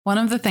One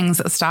of the things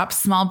that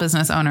stops small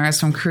business owners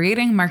from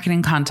creating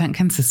marketing content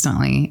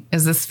consistently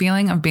is this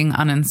feeling of being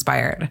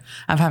uninspired,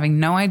 of having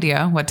no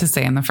idea what to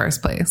say in the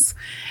first place.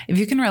 If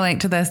you can relate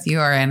to this,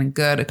 you are in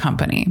good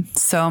company.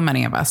 So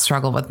many of us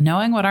struggle with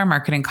knowing what our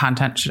marketing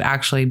content should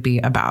actually be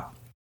about.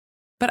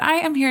 But I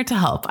am here to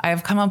help. I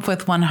have come up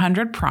with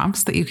 100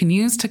 prompts that you can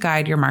use to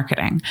guide your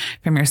marketing,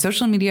 from your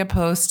social media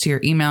posts to your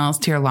emails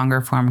to your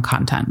longer form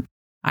content.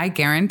 I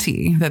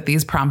guarantee that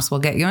these prompts will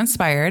get you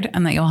inspired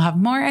and that you'll have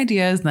more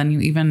ideas than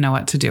you even know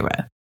what to do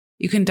with.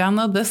 You can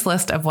download this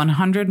list of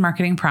 100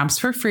 marketing prompts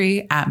for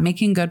free at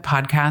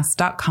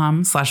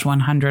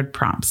makinggoodpodcast.com/100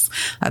 prompts.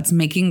 That's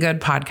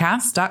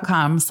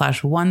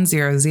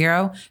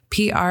makinggoodpodcast.com/100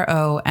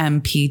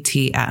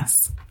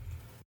 PROMPTS.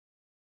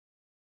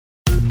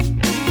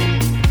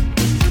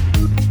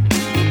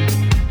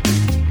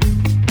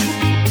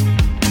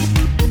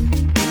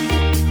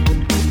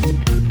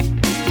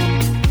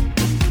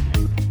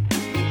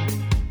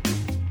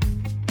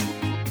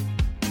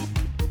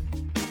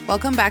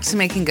 Welcome back to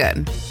Making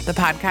Good, the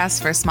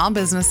podcast for small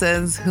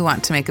businesses who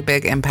want to make a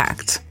big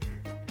impact.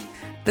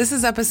 This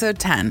is episode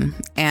 10,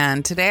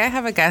 and today I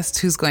have a guest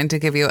who's going to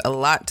give you a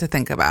lot to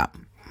think about.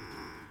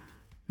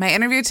 My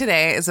interview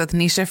today is with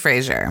Nisha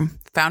Frazier,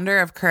 founder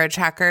of Courage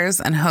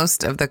Hackers and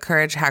host of the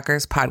Courage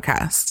Hackers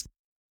podcast.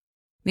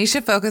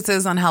 Nisha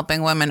focuses on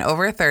helping women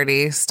over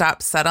 30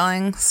 stop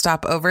settling,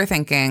 stop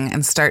overthinking,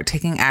 and start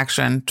taking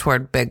action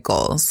toward big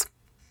goals.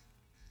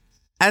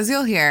 As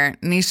you'll hear,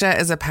 Nisha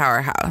is a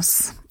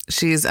powerhouse.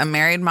 She's a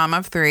married mom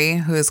of 3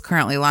 who is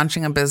currently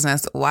launching a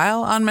business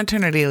while on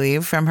maternity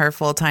leave from her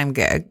full-time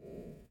gig.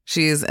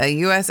 She's a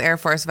U.S. Air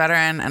Force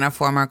veteran and a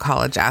former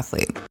college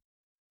athlete.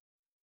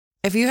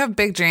 If you have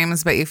big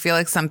dreams, but you feel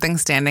like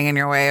something's standing in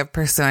your way of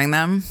pursuing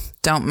them,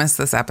 don't miss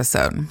this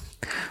episode.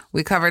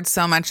 We covered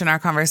so much in our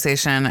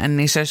conversation, and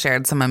Nisha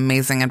shared some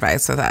amazing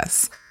advice with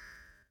us.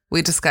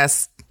 We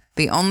discussed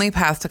the only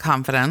path to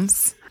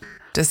confidence,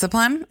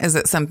 discipline. Is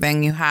it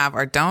something you have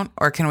or don't,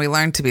 or can we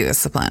learn to be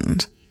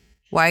disciplined?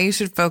 Why you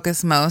should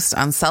focus most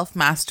on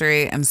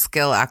self-mastery and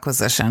skill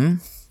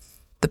acquisition,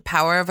 the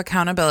power of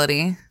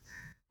accountability,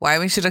 why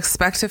we should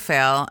expect to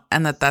fail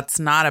and that that's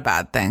not a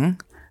bad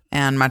thing,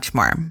 and much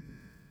more.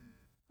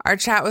 Our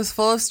chat was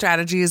full of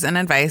strategies and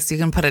advice you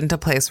can put into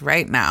place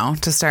right now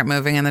to start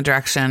moving in the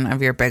direction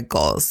of your big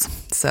goals.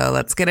 So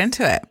let's get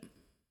into it.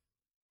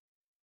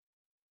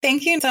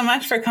 Thank you so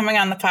much for coming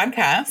on the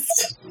podcast.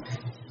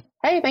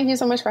 Hey, thank you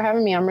so much for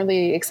having me. I'm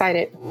really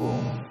excited.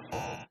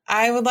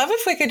 I would love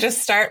if we could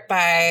just start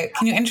by,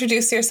 can you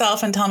introduce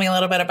yourself and tell me a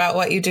little bit about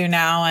what you do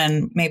now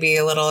and maybe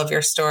a little of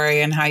your story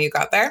and how you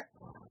got there?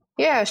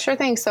 Yeah, sure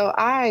thing. So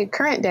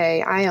current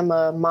day, I am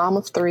a mom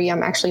of 3.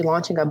 I'm actually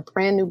launching a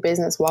brand new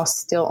business while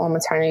still on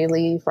maternity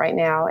leave right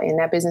now. And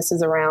that business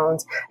is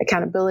around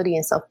accountability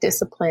and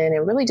self-discipline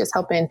and really just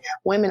helping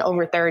women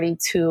over 30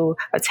 to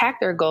attack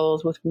their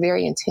goals with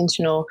very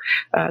intentional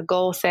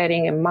goal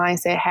setting and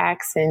mindset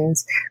hacks and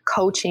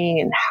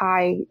coaching and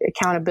high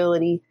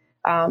accountability.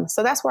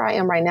 So that's where I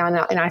am right now.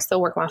 And I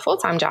still work my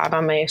full-time job.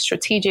 I'm a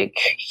strategic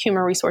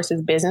human resources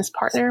business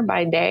partner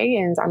by day.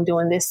 And I'm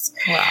doing this,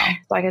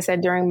 like I said,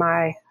 during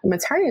my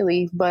maternity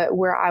leave. But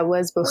where I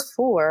was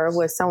before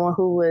was someone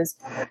who was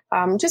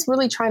just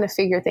really trying to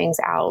figure things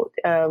out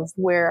of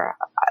where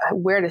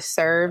to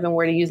serve and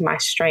where to use my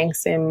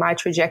strengths. And my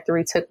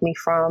trajectory took me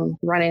from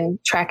running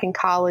track in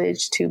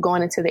college to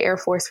going into the Air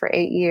Force for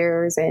 8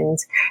 years and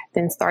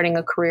then starting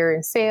a career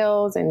in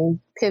sales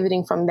and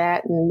pivoting from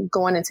that and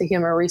going into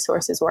human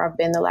resources where I've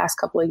been the last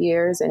couple of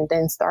years, and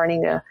then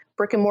starting a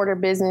brick and mortar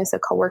business, a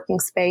co-working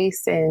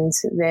space, and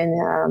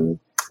then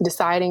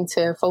deciding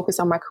to focus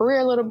on my career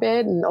a little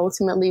bit and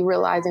ultimately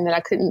realizing that I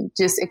couldn't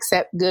just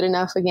accept good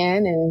enough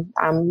again. And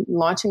I'm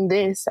launching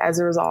this as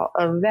a result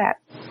of that.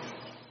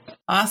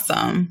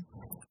 Awesome.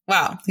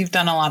 Wow, you've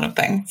done a lot of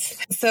things.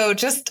 So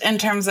just in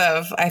terms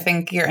of, I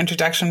think your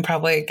introduction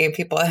probably gave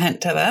people a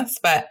hint to this,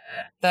 but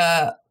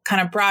the kind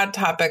of broad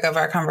topic of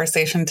our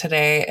conversation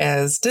today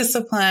is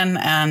discipline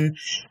and,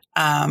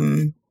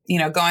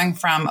 going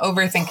from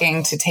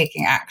overthinking to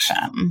taking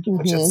action,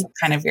 which is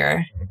kind of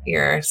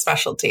your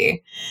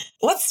specialty.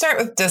 Let's start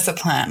with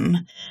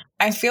discipline.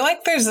 I feel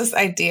like there's this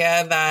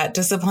idea that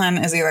discipline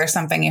is either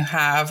something you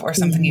have or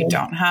something you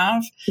don't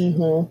have.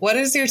 What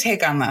is your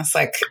take on this?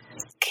 Like,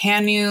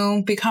 can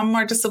you become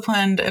more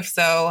disciplined? If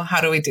so, how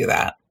do we do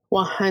that?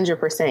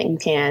 100% you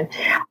can.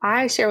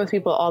 I share with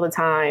people all the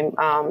time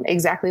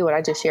exactly what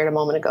I just shared a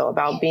moment ago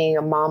about being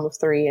a mom of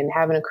 3 and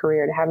having a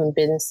career and having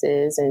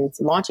businesses and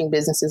launching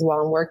businesses while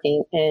I'm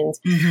working and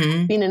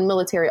being in the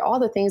military. All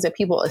the things that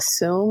people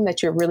assume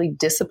that you're really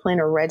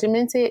disciplined or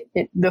regimented,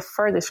 the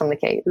furthest from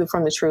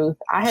the truth.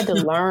 I had to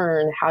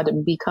learn how to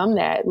become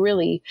that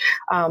really.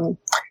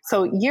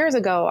 So years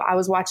ago, I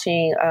was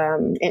watching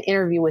an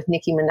interview with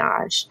Nicki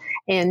Minaj,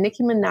 and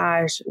Nicki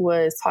Minaj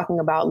was talking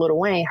about Lil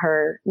Wayne,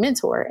 her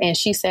mentor. And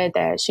she said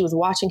that she was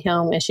watching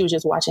him and she was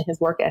just watching his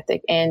work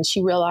ethic. And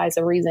she realized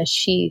the reason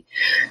she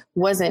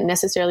wasn't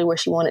necessarily where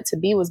she wanted to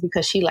be was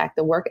because she lacked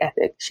the work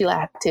ethic. She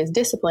lacked his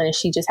discipline. And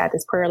she just had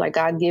this prayer, like,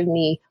 God, give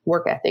me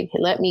work ethic.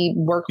 Let me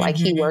work like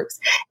he works.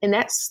 And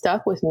that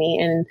stuck with me.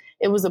 And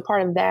it was a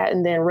part of that.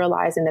 And then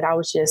realizing that I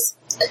was just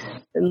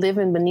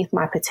living beneath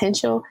my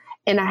potential.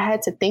 And I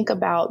had to think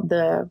about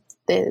the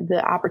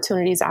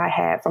opportunities I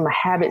had from a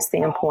habit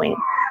standpoint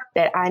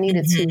that I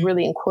needed to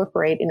really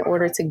incorporate in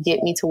order to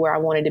get me to where I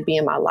wanted to be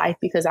in my life,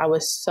 because I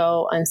was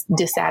so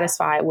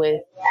dissatisfied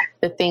with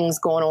the things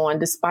going on.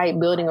 Despite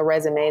building a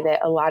resume that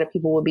a lot of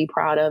people would be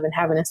proud of and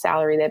having a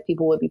salary that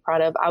people would be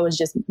proud of, I was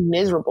just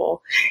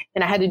miserable,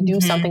 and I had to do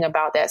something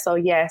about that. So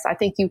yes, I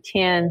think you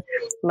can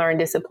learn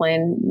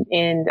discipline,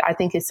 and I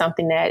think it's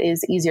something that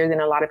is easier than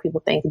a lot of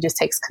people think. It just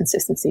takes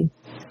consistency.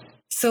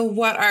 So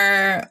what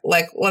are,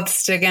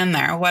 let's dig in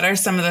there. What are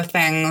some of the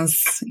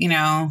things,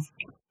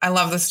 I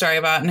love the story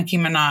about Nicki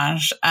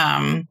Minaj.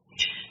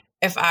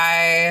 If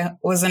I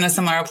was in a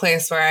similar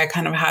place where I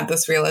kind of had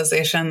this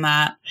realization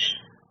that,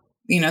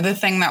 the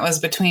thing that was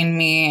between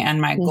me and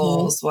my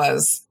goals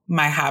was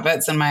my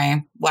habits and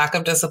my lack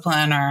of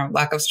discipline or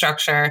lack of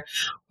structure,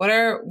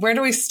 where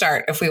do we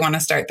start if we want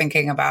to start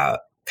thinking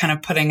about kind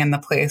of putting in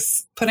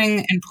place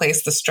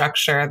the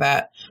structure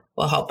that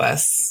will help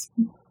us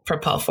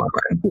propel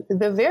forward?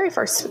 The very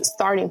first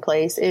starting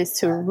place is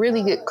to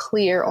really get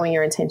clear on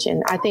your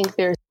intention. I think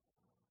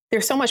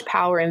there's so much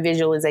power in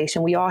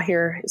visualization. We all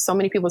hear so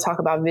many people talk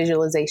about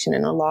visualization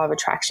and the law of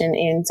attraction,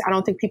 and I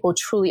don't think people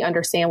truly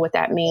understand what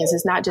that means.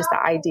 It's not just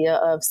the idea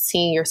of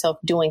seeing yourself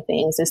doing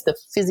things. It's the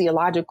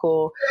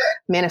physiological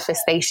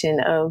manifestation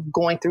of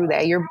going through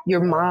that. Your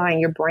mind,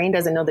 your brain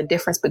doesn't know the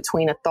difference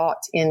between a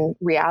thought and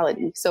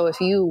reality. So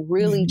if you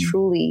really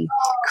truly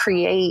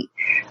create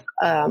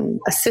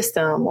a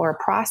system or a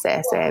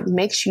process that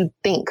makes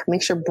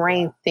your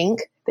brain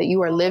think that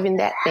you are living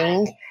that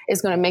thing,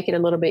 is going to make it a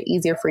little bit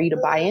easier for you to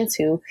buy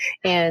into.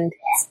 And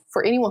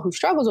for anyone who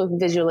struggles with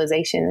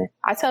visualization,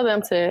 I tell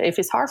them to, if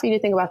it's hard for you to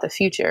think about the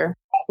future,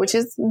 which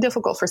is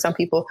difficult for some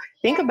people,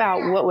 think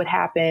about what would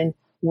happen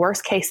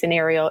worst case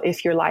scenario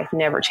if your life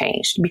never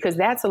changed, because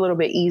that's a little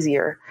bit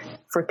easier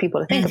for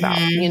people to think about.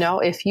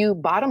 If you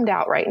bottomed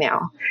out right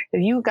now,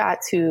 if you got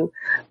to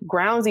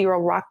ground zero,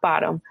 rock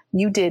bottom,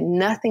 you did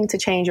nothing to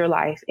change your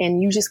life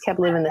and you just kept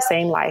living the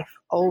same life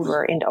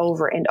over and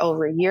over and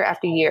over, year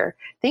after year,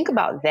 think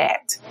about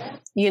that,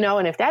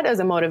 and if that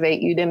doesn't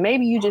motivate you, then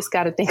maybe you just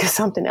got to think of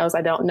something else.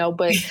 I don't know,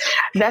 but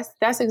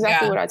that's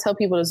exactly what I tell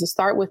people, is to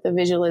start with the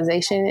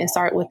visualization and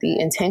start with the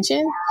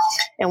intention.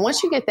 And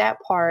once you get that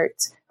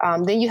part,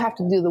 then you have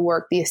to do the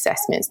work, the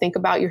assessments. Think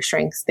about your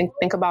strengths.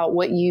 Think about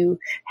what you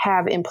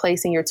have in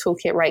place in your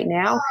toolkit right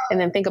now,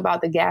 and then think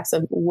about the gaps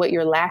of what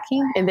you're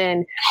lacking, and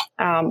then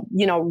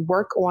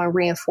work on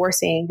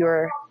reinforcing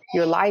your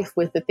life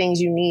with the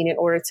things you need in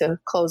order to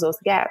close those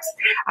gaps.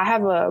 I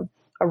have a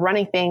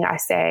running thing I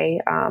say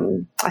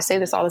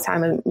this all the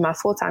time in my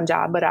full-time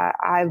job, but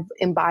I've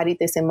embodied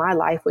this in my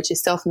life, which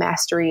is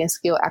self-mastery and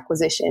skill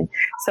acquisition.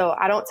 So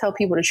I don't tell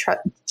people to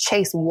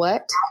chase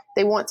what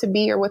they want to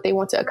be or what they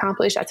want to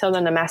accomplish. I tell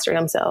them to master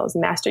themselves,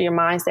 master your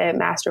mindset,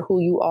 master who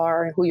you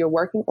are and who you're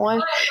working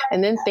on,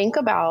 and then think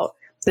about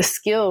the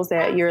skills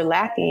that you're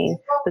lacking,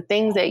 the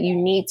things that you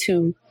need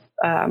to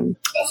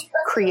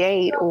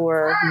create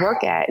or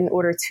work at in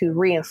order to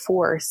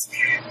reinforce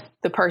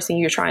the person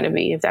you're trying to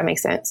be, if that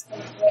makes sense.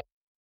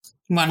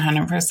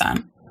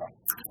 100%.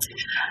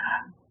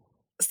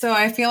 So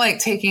I feel like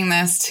taking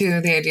this to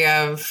the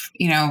idea of,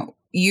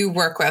 you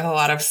work with a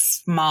lot of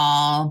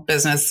small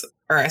business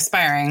or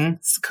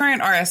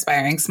current or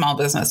aspiring small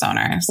business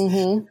owners.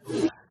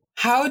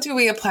 How do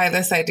we apply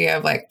this idea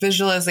of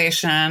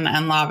visualization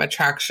and law of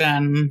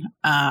attraction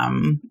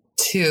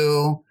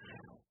to,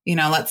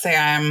 let's say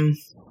I'm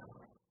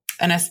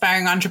an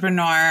aspiring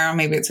entrepreneur,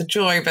 maybe it's a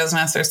jewelry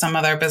business or some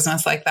other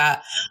business like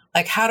that.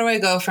 How do I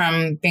go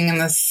from being in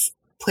this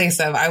place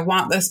of, I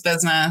want this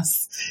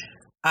business,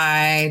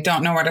 I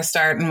don't know where to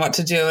start and what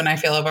to do, and I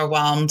feel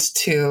overwhelmed,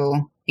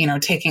 to,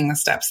 taking the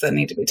steps that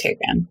need to be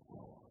taken?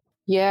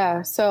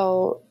 Yeah.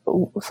 So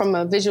from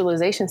a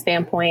visualization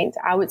standpoint,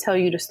 I would tell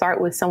you to start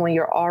with someone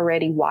you're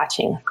already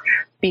watching,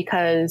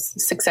 because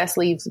success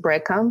leaves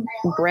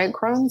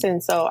breadcrumbs.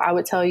 And so I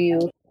would tell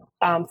you,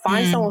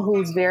 find someone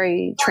who's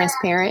very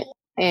transparent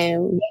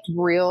and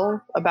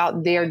real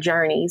about their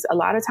journeys. A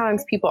lot of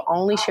times people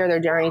only share their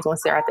journeys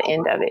once they're at the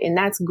end of it. And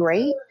that's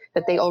great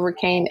that they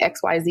overcame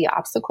XYZ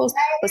obstacles,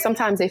 but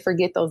sometimes they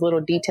forget those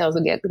little details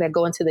that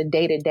go into the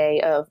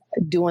day-to-day of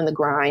doing the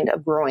grind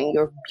of growing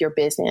your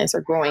business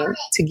or growing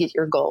to get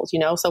your goals,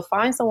 So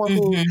find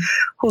someone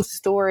whose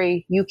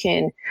story you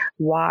can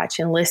watch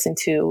and listen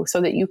to,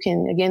 so that you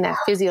can, again, that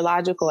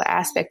physiological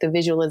aspect of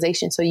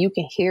visualization, so you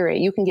can hear it.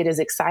 You can get as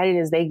excited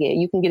as they get.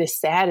 You can get as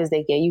sad as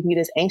they get. You can get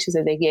as anxious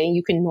as they get. And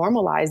you can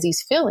normalize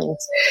these feelings.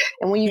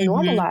 And when you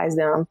normalize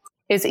them,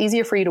 it's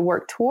easier for you to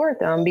work toward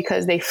them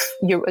because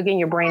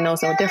your brain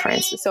knows no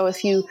difference. So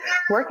if you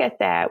work at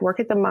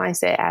the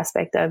mindset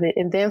aspect of it,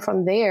 and then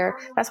from there,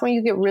 that's when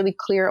you get really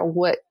clear on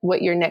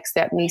what your next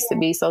step needs to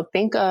be. So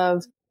think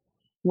of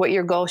what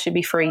your goal should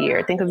be for a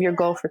year. Think of your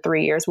goal for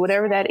 3 years,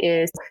 whatever that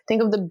is.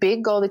 Think of the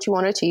big goal that you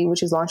want to achieve,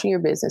 which is launching your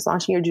business,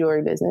 launching your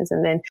jewelry business,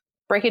 and then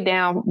break it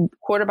down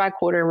quarter by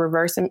quarter,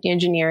 reverse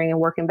engineering and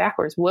working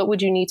backwards. What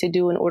would you need to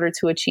do in order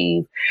to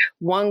achieve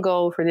one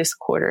goal for this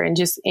quarter, and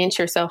just inch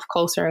yourself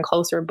closer and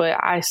closer? But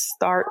I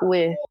start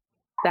with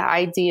the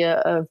idea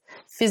of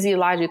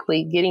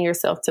physiologically getting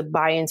yourself to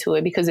buy into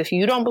it, because if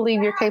you don't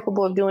believe you're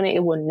capable of doing it,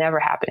 it will never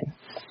happen.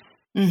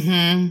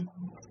 Mm-hmm.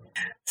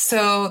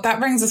 So that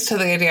brings us to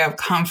the idea of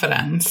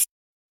confidence.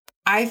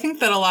 I think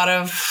that a lot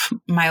of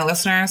my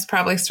listeners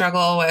probably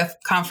struggle with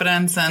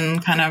confidence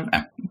and kind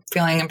of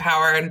feeling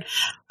empowered.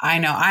 I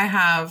know I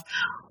have.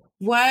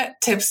 What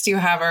tips do you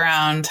have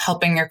around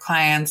helping your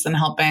clients and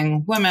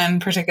helping women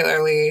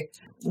particularly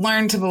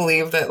learn to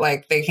believe that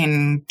like they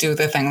can do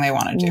the thing they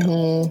want to do?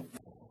 Mm-hmm.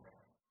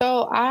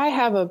 So I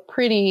have a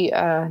pretty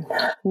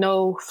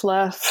no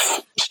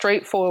fluff,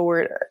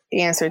 straightforward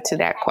answer to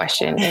that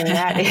question, and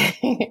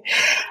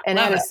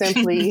that is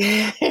simply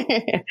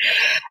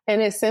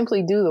and it's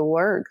simply do the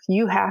work.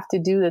 You have to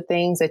do the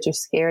things that you're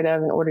scared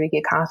of in order to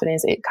get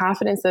confidence.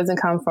 Confidence doesn't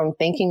come from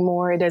thinking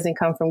more. It doesn't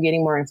come from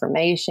getting more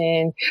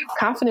information.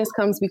 Confidence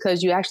comes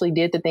because you actually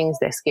did the things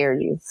that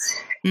scared you.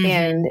 Mm-hmm.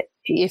 And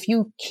if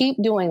you keep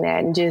doing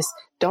that and just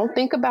don't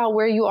think about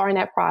where you are in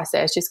that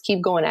process, just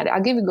keep going at it.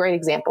 I'll give you a great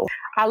example.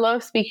 I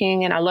love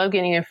speaking and I love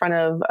getting in front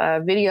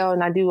of video,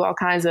 and I do all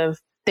kinds of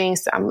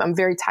things. I'm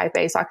very type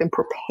A, so I can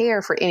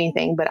prepare for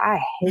anything, but I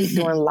hate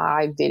doing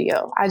live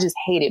video. I just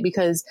hate it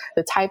because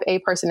the type A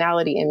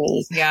personality in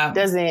me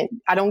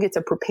I don't get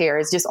to prepare.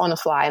 It's just on the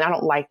fly, and I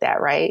don't like that,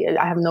 right?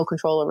 I have no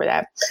control over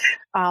that.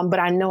 But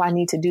I know I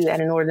need to do that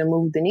in order to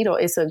move the needle.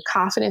 It's a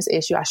confidence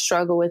issue. I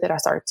struggle with it. I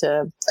start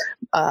to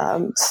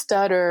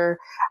stutter.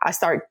 I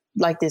start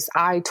like this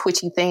eye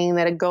twitchy thing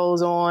that it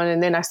goes on,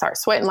 and then I start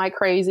sweating like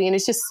crazy, and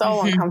it's just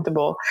so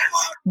uncomfortable.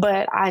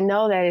 But I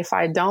know that if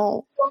I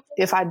don't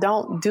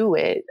do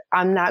it,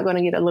 I'm not going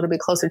to get a little bit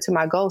closer to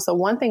my goal. So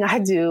one thing I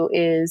do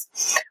is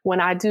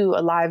when I do a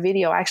live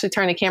video, I actually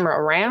turn the camera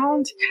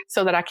around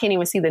so that I can't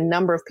even see the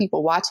number of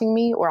people watching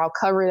me, or I'll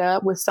cover it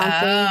up with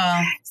something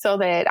so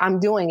that I'm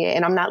doing it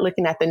and I'm not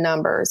looking at the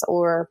numbers.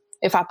 Or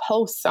if I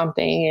post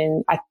something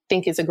and I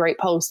think it's a great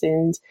post,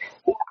 and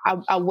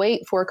I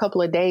wait for a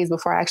couple of days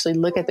before I actually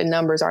look at the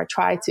numbers, or I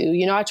try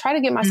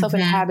to get myself in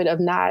the habit of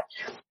not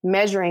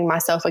measuring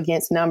myself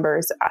against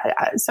numbers.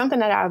 Something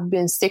that I've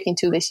been sticking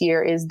to this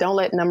year is don't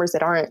let numbers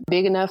that aren't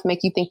big enough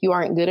make you think you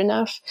aren't good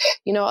enough.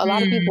 A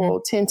lot of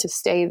people tend to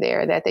stay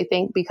there, that they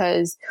think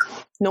because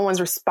no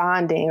one's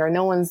responding or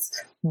no one's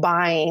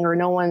buying or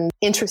no one's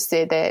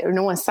interested, or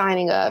no one's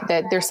signing up,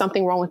 that there's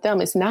something wrong with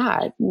them. It's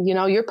not.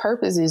 Your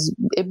purpose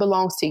it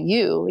belongs to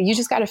you. You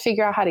just got to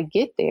figure out how to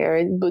get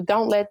there, but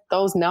don't let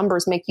those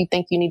numbers make you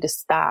think you need to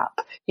stop.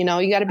 You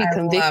got to be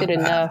convicted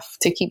enough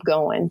to keep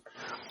going.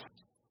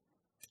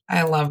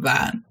 I love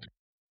that.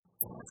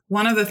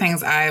 One of the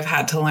things I've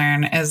had to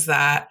learn is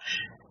that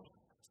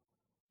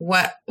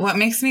what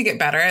makes me get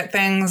better at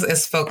things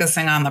is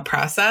focusing on the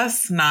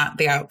process, not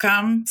the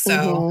outcome.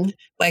 So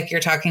like you're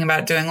talking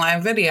about doing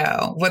live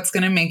video, what's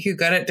going to make you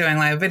good at doing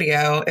live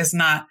video is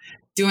not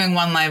doing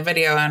one live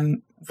video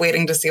and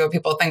waiting to see what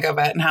people think of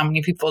it and how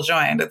many people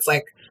joined. It's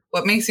like,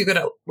 what makes you good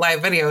at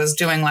live video is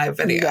doing live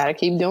video. You got to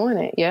keep doing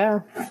it. Yeah.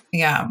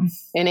 Yeah.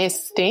 And it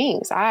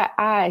stings.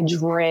 I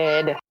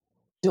dread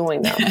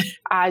doing them.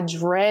 I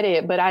dread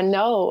it, but I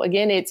know,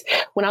 again, it's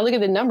when I look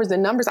at the numbers,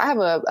 I have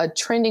a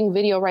trending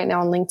video right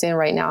now on LinkedIn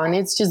right now, and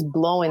it's just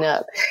blowing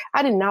up.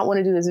 I did not want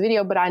to do this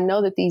video, but I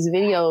know that these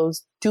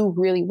videos do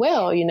really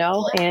well,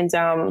 and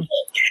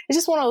it's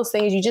just one of those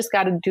things. You just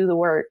got to do the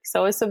work.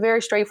 So it's a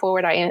very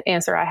straightforward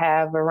answer I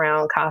have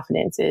around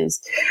confidence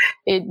is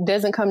it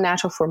doesn't come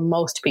natural for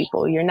most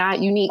people. You're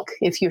not unique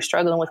if you're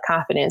struggling with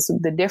confidence.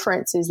 The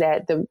difference is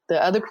that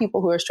the other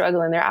people who are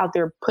struggling, they're out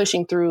there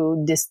pushing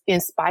through this in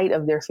spite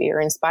of their fear,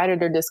 in spite of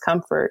their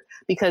discomfort,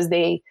 because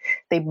they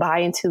buy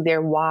into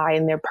their why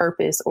and their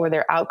purpose or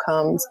their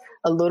outcomes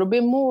a little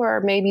bit more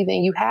maybe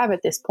than you have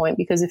at this point.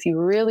 Because if you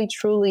really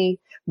truly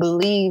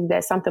believe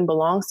that something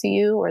belongs to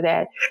you, or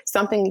that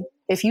something,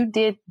 if you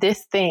did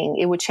this thing,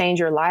 it would change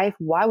your life,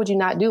 why would you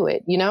not do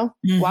it?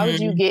 Why would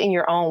you get in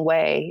your own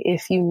way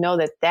if you know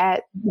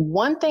that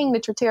one thing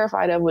that you're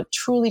terrified of would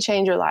truly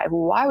change your life?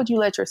 Why would you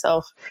let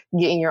yourself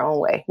get in your own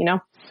way?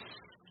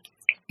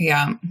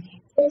 Yeah.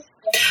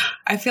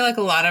 I feel like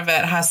a lot of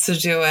it has to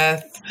do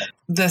with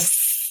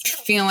this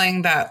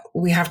feeling that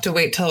we have to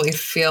wait till we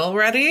feel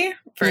ready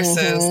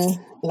versus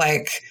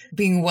like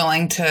being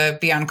willing to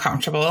be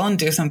uncomfortable and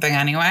do something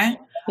anyway.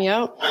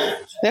 Yep,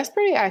 that's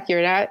pretty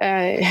accurate.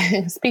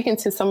 I speaking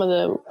to some of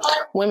the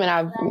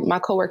women, my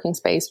co-working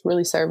space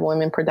really serve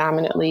women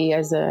predominantly.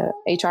 As a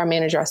HR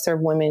manager, I serve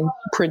women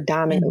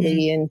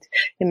predominantly, and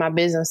in my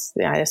business,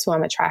 that's who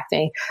I'm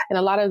attracting. And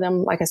a lot of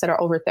them, like I said,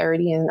 are over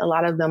 30, and a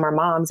lot of them are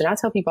moms. And I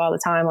tell people all the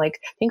time, like,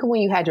 think of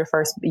when you had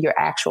your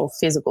actual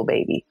physical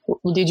baby.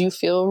 Did you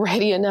feel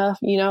ready enough?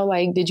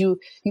 Like, you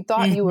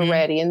thought you were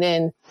ready, and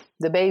then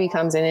the baby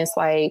comes in, it's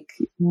like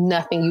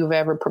nothing you've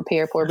ever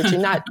prepared for, but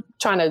you're not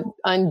trying to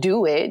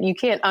undo it. You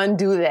can't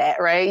undo that,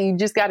 right? You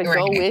just got to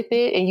go with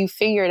it and you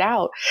figure it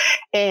out.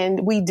 And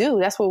we do.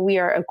 That's what we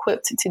are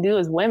equipped to do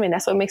as women.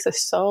 That's what makes us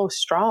so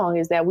strong,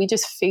 is that we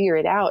just figure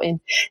it out,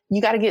 and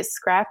you got to get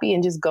scrappy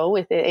and just go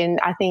with it. And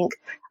I think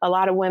a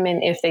lot of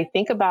women, if they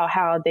think about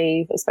how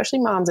especially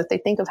moms, if they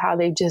think of how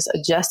they've just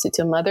adjusted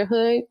to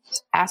motherhood,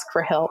 ask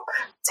for help,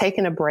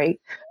 taking a break,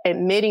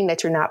 admitting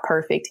that you're not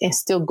perfect and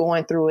still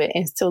going through it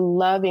and still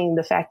loving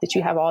the fact that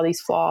you have all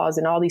these flaws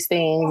and all these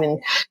things and,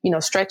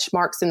 stretch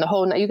marks and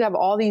you have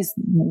all these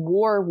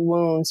war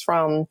wounds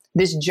from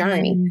this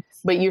journey,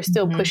 but you're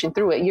still pushing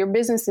through it. Your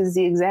business is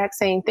the exact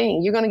same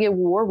thing. You're going to get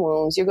war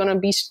wounds. You're going to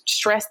be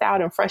stressed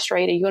out and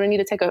frustrated. You're going to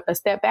need to take a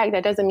step back.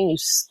 That doesn't mean you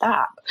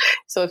stop.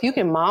 So if you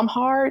can mom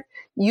hard,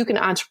 you can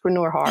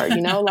entrepreneur hard,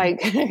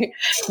 like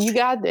you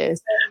got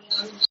this.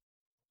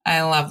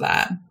 I love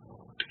that.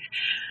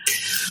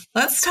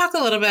 Let's talk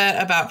a little bit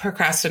about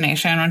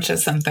procrastination, which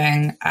is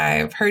something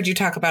I've heard you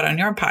talk about on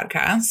your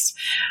podcast.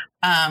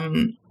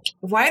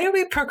 Why do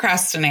we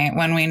procrastinate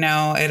when we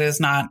know it is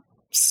not,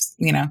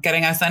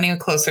 getting us any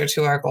closer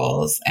to our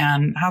goals?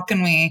 And how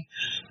can we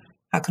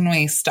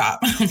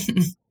stop?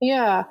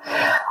 Yeah,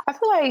 I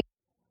feel like,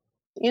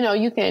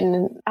 you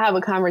can have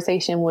a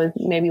conversation with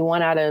maybe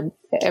one out of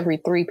every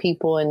 3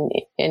 people,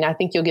 and I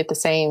think you'll get the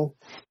same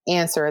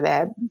answer,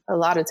 that a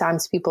lot of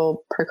times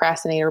people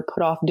procrastinate or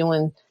put off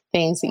doing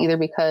things either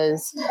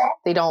because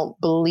they don't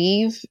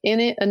believe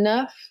in it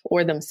enough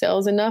or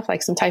themselves enough,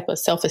 like some type of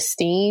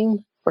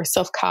self-esteem or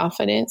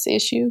self-confidence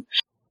issue,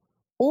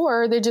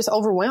 or they're just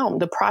overwhelmed.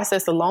 The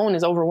process alone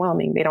is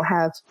overwhelming. They don't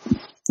have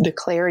the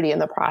clarity in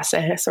the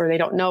process, or they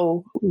don't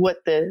know what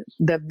the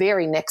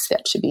very next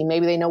step should be.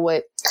 Maybe they know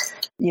what,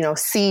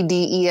 C,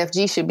 D, E, F,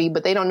 G should be,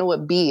 but they don't know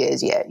what B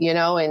is yet,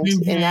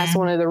 and that's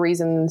one of the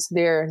reasons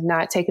they're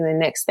not taking the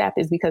next step,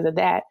 is because of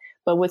that.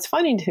 But what's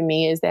funny to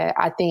me is that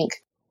I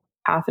think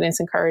confidence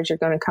and courage are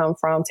going to come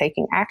from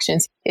taking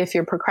actions. If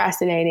you're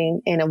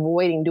procrastinating and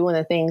avoiding doing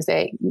the things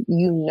that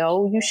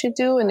you should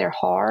do and they're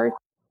hard,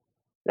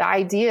 the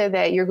idea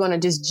that you're going to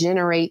just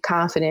generate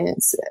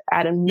confidence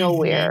out of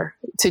nowhere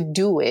to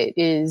do it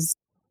is,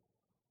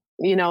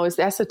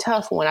 that's a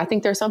tough one. I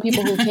think there's some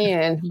people who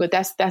can, but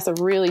that's a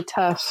really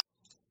tough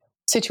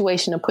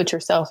situation to put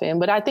yourself in.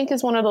 But I think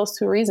it's one of those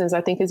 2 reasons.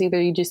 I think it's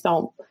either you just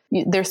don't,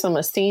 there's some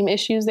esteem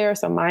issues there,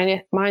 some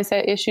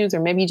mindset issues, or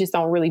maybe you just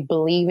don't really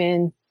believe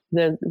in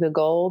the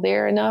goal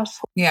there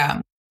enough. Yeah.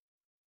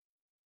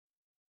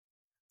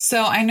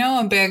 So I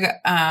know a big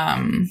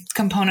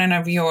component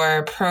of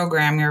your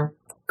program, your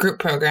group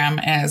program,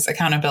 is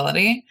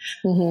accountability.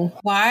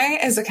 Why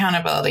is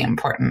accountability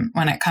important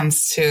when it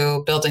comes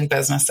to building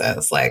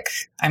businesses? By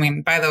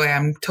the way,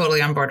 I'm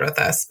totally on board with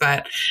this,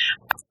 but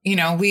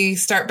we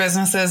start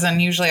businesses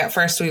and usually at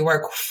first we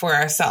work for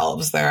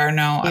ourselves. There are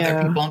no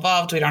other people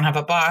involved. We don't have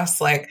a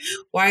boss.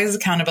 Why is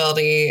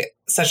accountability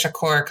such a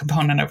core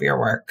component of your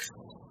work?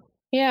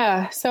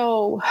 Yeah.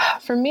 So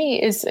for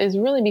me, it's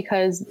really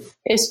because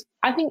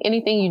I think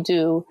anything you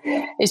do,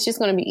 it's just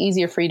going to be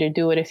easier for you to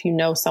do it if you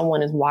know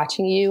someone is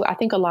watching you. I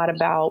think a lot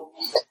about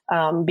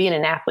being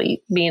an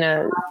athlete, being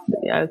a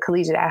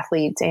collegiate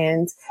athlete.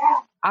 And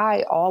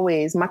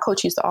my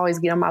coach used to always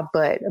get on my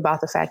butt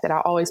about the fact that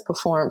I always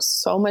performed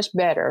so much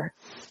better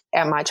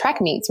at my track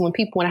meets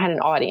when I had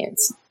an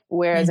audience.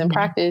 Whereas in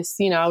practice,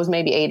 I was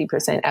maybe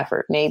 80%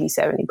 effort, maybe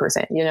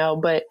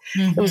 70%, but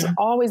it was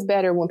always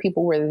better when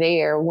people were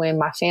there, when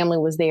my family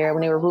was there,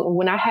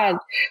 when I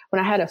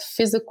had a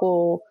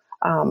physical,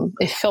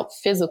 it felt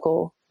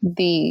physical,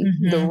 the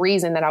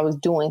reason that I was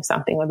doing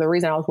something or the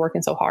reason I was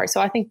working so hard.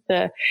 So I think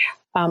the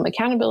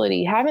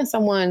accountability, having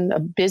someone, a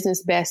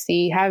business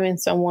bestie, having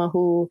someone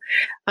who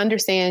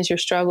understands your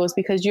struggles,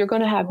 because you're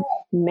going to have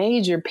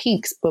major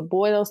peaks, but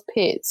boy, those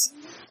pits,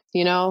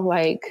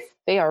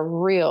 they are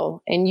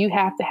real, and you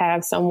have to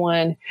have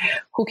someone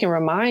who can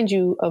remind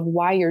you of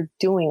why you're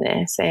doing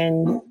this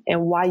and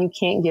why you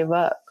can't give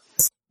up.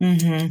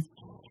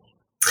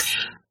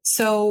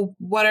 So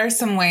what are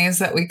some ways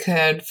that we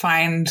could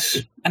find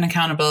an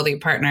accountability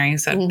partner? You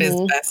said biz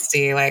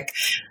bestie.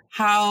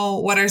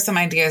 What are some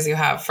ideas you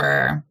have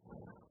for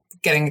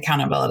getting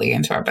accountability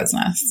into our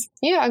business?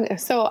 Yeah.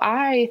 So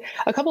a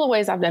couple of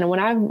ways I've done it. When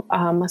I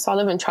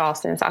live in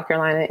Charleston, South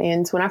Carolina.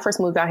 And when I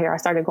first moved out here, I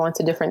started going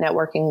to different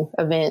networking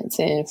events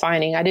and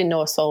I didn't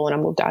know a soul when I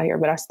moved out here,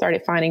 but I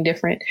started finding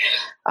different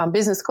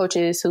business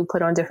coaches who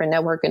put on different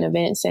networking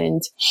events.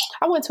 And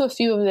I went to a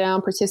few of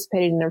them,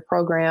 participated in their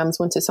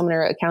programs, went to some of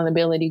their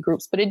accountability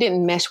groups, but it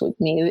didn't mesh with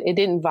me. It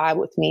didn't vibe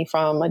with me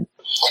from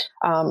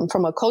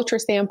a culture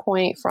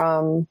standpoint,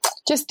 from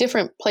just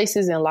different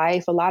places in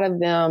life. A lot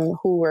of them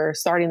who were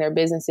starting their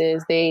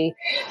businesses, they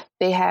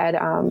had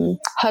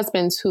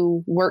husbands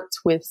who worked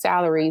with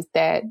salaries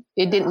that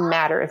it didn't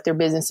matter if their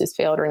businesses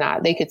failed or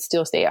not. They could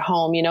still stay at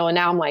home, and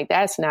now I'm like,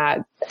 that's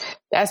not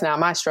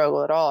my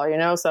struggle at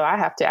all, so I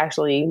have to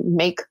actually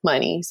make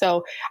money.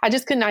 So I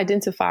just couldn't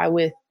identify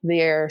with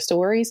their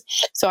stories.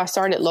 So I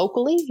started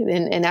locally,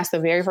 and that's the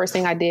very first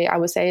thing I did, I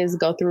would say, is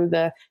go through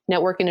the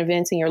networking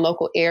events in your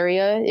local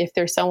area. If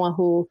there's someone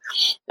who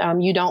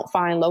you don't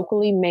find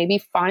locally, maybe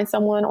find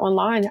someone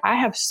online. I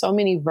have so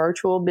many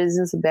virtual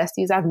business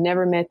besties. I've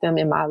never met them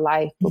in my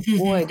life, but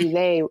boy, do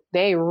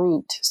they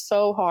root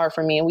so hard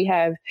for me. And we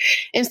have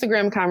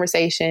Instagram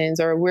conversations,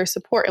 or we're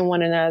supporting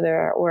one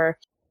another, or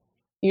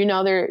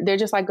they're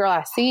just like, girl,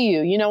 I see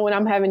you. When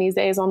I'm having these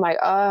days, I'm like,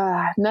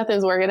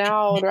 nothing's working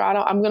out, or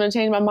I'm going to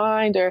change my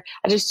mind, or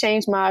I just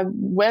changed my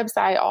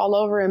website all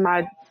over in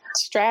my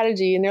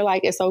strategy. And they're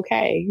like, it's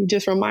okay.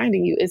 Just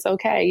reminding you it's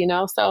okay,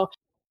 So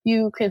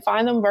you can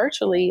find them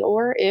virtually,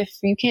 or if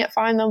you can't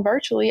find them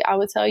virtually, I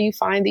would tell you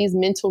find these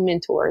mental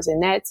mentors,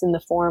 and that's in the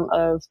form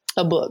of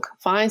a book.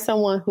 Find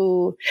someone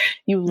who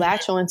you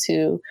latch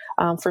onto.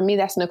 For me,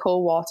 that's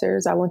Nicole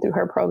Walters. I went through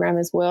her program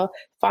as well.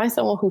 Find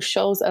someone who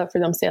shows up for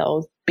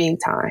themselves big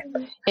time,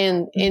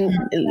 and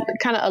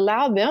kind of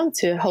allow them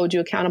to hold you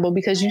accountable,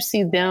 because you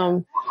see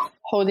them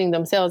holding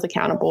themselves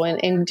accountable,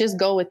 and just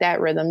go with that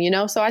rhythm,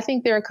 So I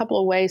think there are a couple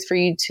of ways for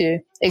you to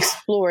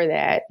explore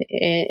that,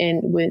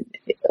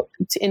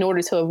 in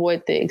order to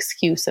avoid the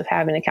excuse of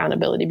having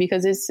accountability,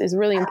 because it's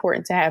really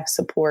important to have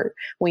support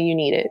when you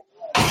need it.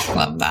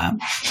 Love that.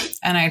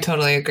 And I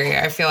totally agree.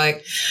 I feel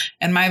like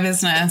in my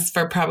business,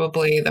 for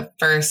probably the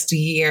first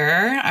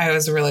year, I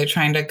was really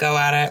trying to go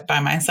at it by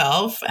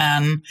myself.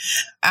 And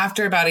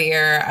after about a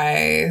year,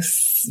 I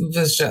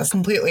was just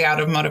completely out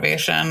of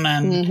motivation.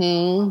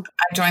 And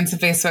I joined some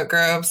Facebook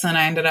groups, and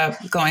I ended up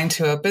going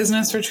to a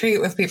business retreat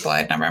with people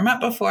I'd never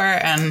met before.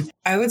 And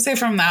I would say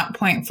from that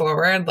point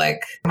forward,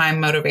 like, my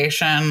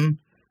motivation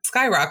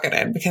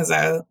skyrocketed, because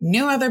I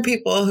knew other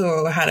people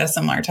who had a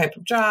similar type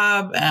of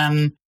job,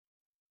 and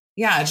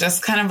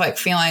just kind of like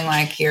feeling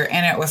like you're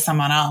in it with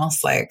someone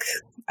else. Like,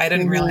 I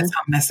didn't realize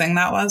how missing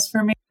that was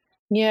for me.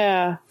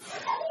 Yeah.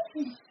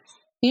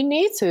 You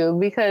need to,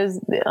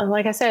 because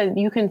like I said,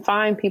 you can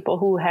find people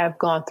who have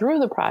gone through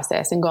the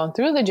process and gone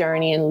through the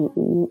journey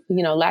and,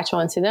 latch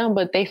on to them,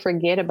 but they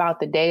forget about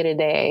the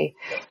day-to-day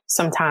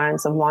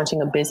sometimes of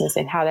launching a business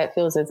and how that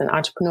feels as an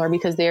entrepreneur,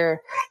 because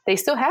they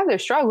still have their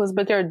struggles,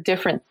 but they're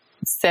different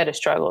set of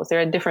struggles. There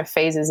are different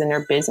phases in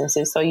their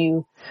businesses. So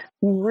you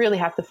really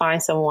have to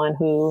find someone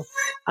who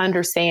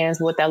understands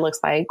what that looks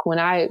like. When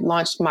I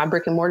launched my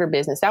brick and mortar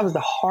business, that was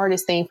the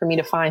hardest thing for me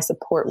to find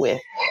support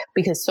with,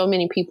 because so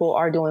many people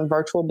are doing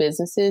virtual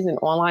businesses and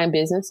online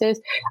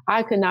businesses.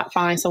 I could not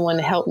find someone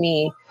to help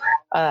me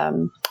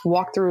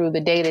walk through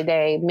the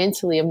day-to-day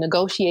mentally of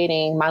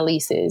negotiating my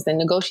leases and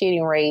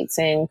negotiating rates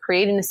and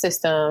creating the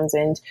systems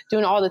and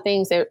doing all the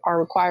things that are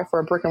required for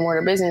a brick and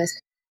mortar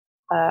business.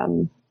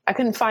 I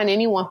couldn't find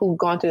anyone who'd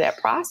gone through that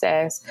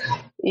process,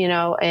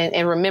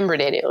 and remembered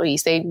it. At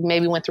least they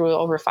maybe went through it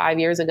over 5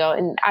 years ago.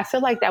 And I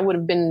feel like that would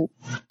have been,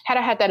 had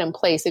I had that in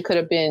place, it could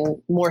have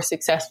been more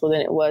successful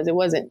than it was. It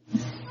wasn't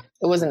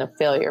a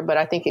failure, but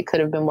I think it could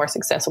have been more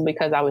successful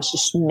because I was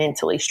just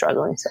mentally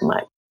struggling so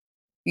much.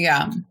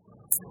 Yeah,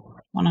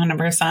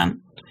 100%.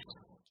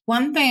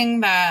 One thing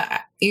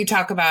that you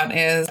talk about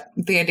is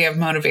the idea of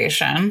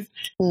motivation.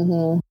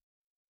 Mm-hmm.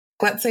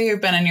 Let's say you've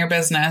been in your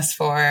business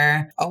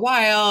for a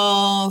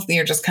while,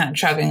 you're just kind of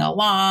chugging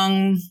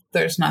along.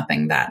 There's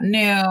nothing that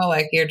new.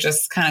 Like, you're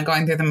just kind of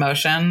going through the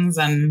motions,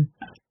 and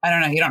I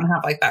don't know, you don't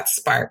have like that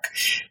spark.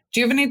 Do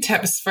you have any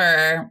tips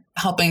for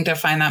helping to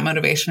find that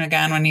motivation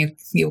again when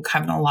you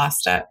kind of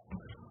lost it?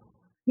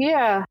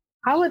 Yeah,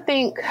 I would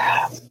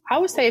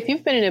say if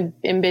you've been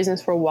in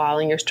business for a while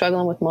and you're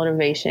struggling with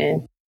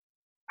motivation,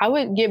 I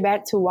would get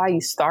back to why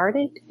you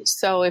started.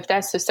 So if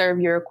that's to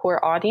serve your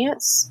core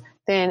audience,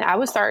 then I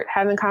would start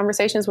having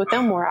conversations with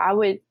them more. I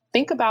would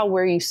think about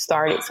where you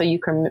started so you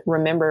can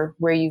remember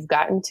where you've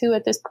gotten to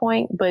at this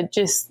point, but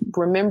just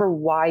remember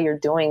why you're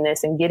doing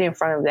this and get in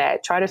front of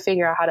that. Try to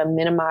figure out how to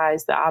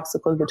minimize the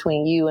obstacles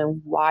between you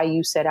and why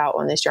you set out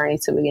on this journey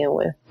to begin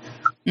with.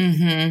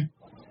 Mm-hmm.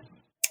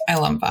 I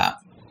love that.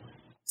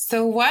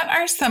 So what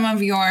are some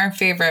of your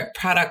favorite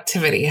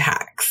productivity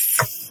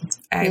hacks?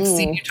 I've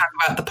seen you talk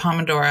about the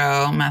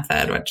Pomodoro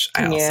method, which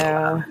I also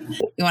love.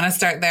 You want to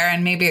start there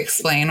and maybe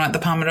explain what the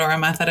Pomodoro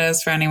method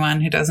is for anyone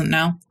who doesn't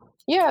know?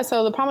 Yeah,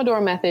 so the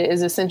Pomodoro method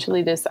is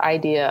essentially this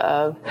idea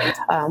of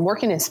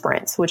working in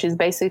sprints, which is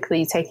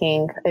basically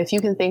if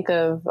you can think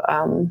of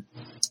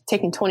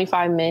taking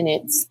 25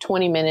 minutes,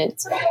 20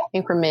 minutes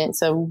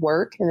increments of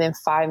work, and then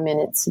 5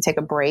 minutes to take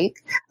a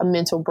break, a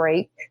mental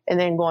break, and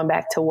then going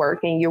back to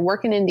work. And you're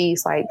working in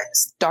these like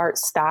start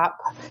stop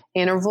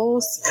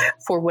intervals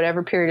for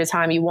whatever period of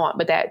time you want.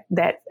 But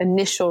that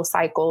initial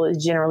cycle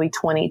is generally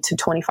 20 to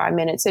 25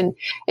 minutes. And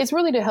it's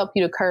really to help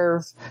you to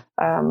curve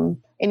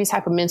any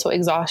type of mental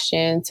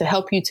exhaustion, to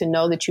help you to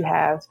know that you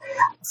have,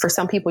 for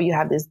some people, you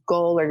have this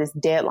goal or this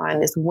deadline,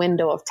 this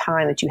window of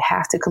time that you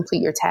have to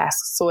complete your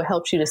tasks. So it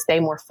helps you to stay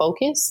more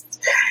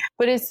focused.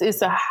 But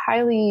it's a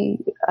highly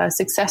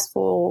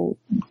successful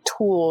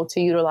tool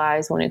to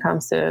utilize when it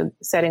comes to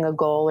setting a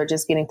goal or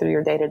just getting through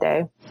your day to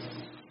day.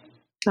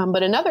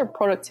 But another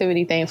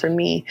productivity thing for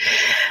me,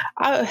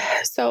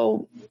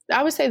 so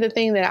I would say the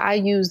thing that I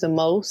use the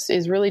most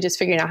is really just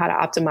figuring out how to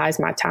optimize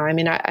my time.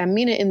 And I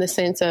mean it in the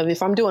sense of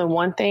if I'm doing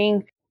one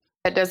thing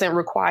that doesn't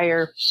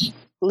require,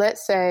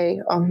 let's say,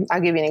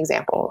 I'll give you an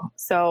example.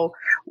 So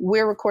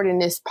we're recording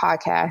this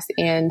podcast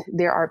and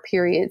there are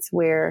periods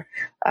where,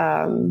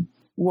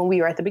 when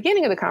we were at the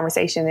beginning of the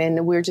conversation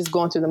and we're just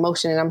going through the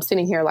motion and I'm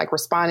sitting here like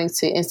responding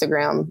to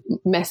Instagram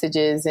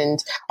messages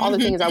and all the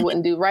things I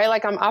wouldn't do, right?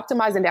 Like I'm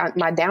optimizing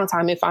my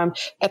downtime. If I'm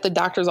at the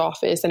doctor's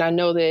office and I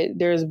know that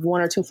there's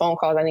 1 or 2 phone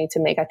calls I need to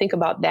make, I think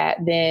about that.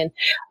 Then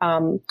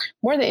more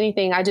than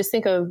anything, I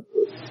think of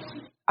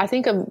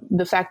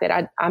the fact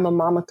that I'm a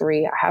mom of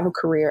 3, I have a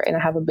career and I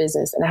have a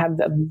business and I have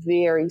a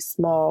very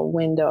small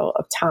window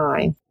of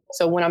time.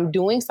 So when I'm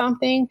doing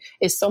something,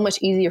 it's so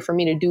much easier for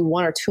me to do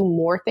 1 or 2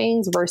 more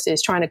things versus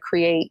trying to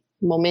create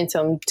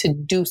momentum to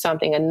do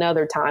something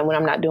another time when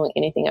I'm not doing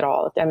anything at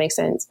all, if that makes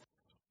sense.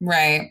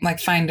 Right.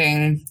 Like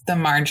finding the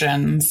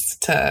margins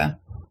to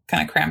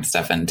kind of cramp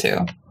stuff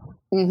into.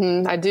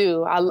 Mm-hmm, I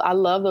do. I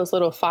love those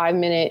little 5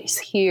 minutes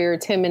here,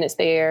 10 minutes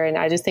there. And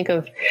I just think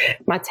of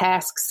my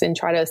tasks and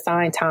try to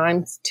assign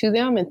times to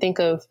them and think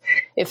of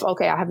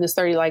I have this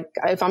 30, like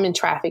if I'm in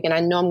traffic and I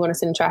know I'm going to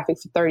sit in traffic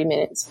for 30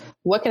 minutes,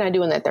 what can I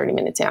do in that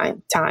 30-minute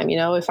time? You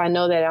know, if I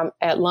know that I'm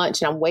at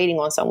lunch and I'm waiting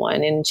on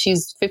someone and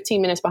she's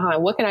 15 minutes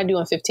behind, what can I do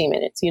in 15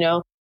 minutes? You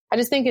know, I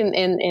just think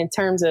in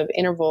terms of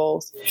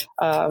intervals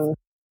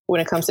when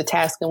it comes to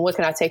tasks and what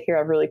can I take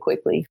care of really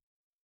quickly.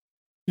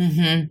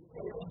 Mm-hmm.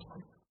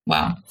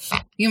 Wow.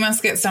 You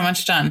must get so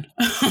much done.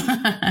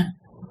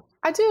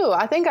 I do.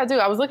 I think I do.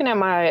 I was looking at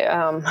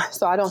my,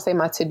 so I don't say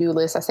my to-do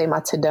list, I say my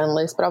to-done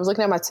list, but I was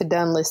looking at my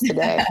to-done list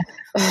today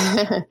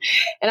and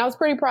I was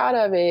pretty proud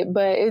of it,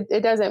 but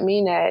it doesn't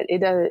mean that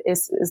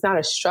it's not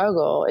a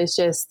struggle. It's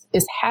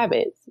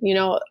habits, you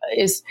know,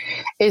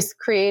 it's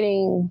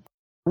creating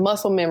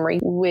muscle memory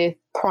with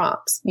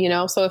prompts, you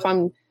know? So if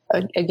I'm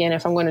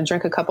going to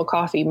drink a cup of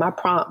coffee, my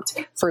prompt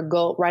for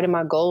writing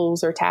my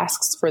goals or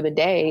tasks for the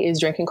day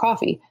is drinking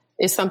coffee.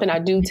 It's something I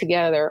do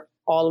together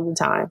all of the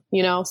time,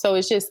 you know? So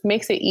it just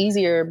makes it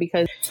easier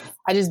because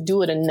I just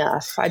do it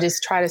enough. I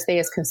just try to stay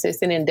as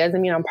consistent, and it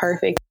doesn't mean I'm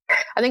perfect.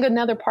 I think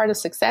another part of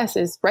success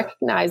is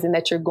recognizing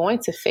that you're going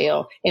to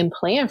fail and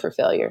plan for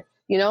failure.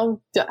 You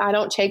know, I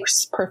don't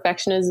chase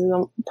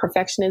perfectionism.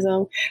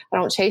 I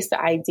don't chase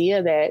the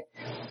idea that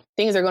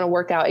things are going to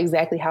work out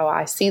exactly how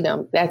I see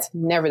them. That's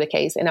never the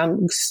case. And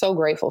I'm so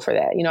grateful for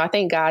that. You know, I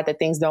thank God that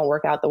things don't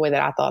work out the way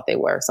that I thought they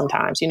were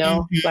sometimes, you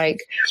know, like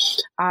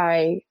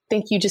I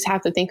think you just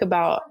have to think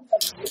about,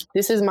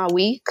 this is my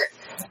week.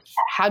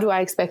 How do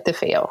I expect to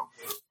fail?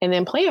 And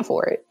then plan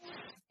for it,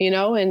 you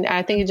know, and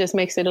I think it just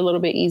makes it a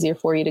little bit easier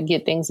for you to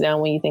get things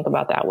done when you think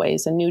about that way.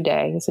 It's a new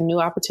day. It's a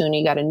new opportunity.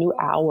 You got a new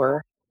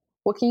hour.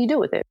 What can you do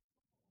with it?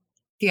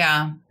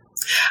 Yeah.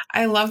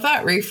 I love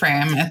that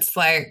reframe. It's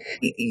like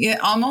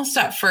almost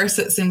at first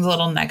it seems a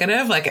little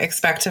negative, like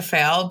expect to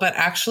fail, but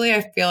actually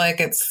I feel like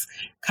it's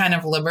kind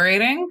of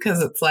liberating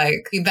because it's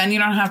like, then you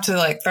don't have to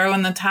like throw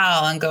in the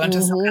towel and go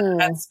into some kind of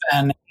head spin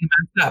and you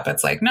mess up.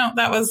 It's like, no,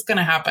 that was going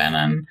to happen.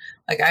 And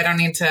like, I don't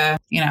need to,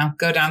 you know,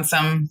 go down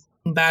some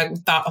bad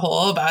thought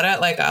hole about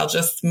it. Like I'll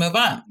just move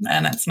on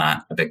and it's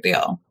not a big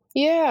deal.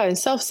 Yeah. And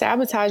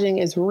self-sabotaging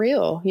is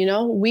real. You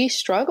know, we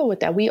struggle with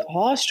that. We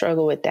all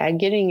struggle with that,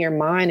 getting your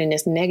mind in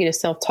this negative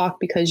self-talk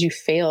because you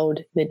failed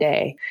the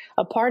day.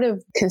 A part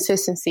of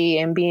consistency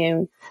and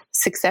being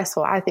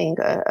successful, I think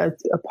a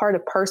part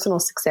of personal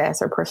success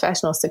or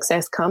professional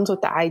success comes with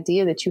the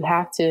idea that you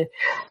have to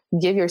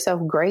give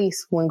yourself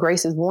grace when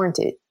grace is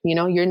warranted. You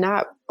know, you're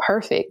not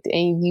perfect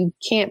and you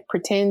can't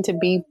pretend to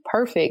be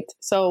perfect.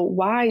 So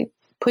why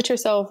put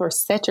yourself or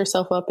set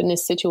yourself up in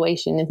this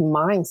situation, this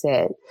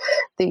mindset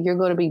that you're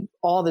going to be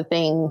all the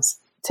things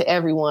to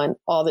everyone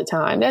all the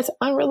time? That's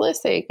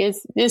unrealistic.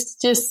 It's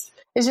just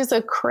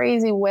a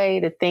crazy way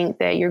to think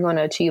that you're going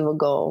to achieve a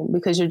goal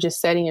because you're just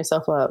setting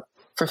yourself up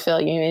for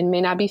failure. It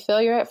may not be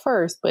failure at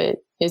first, but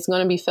it's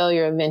going to be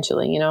failure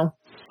eventually, you know?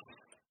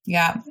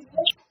 Yeah.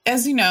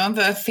 As you know,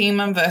 the theme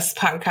of this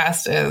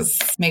podcast is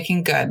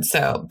making good.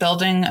 So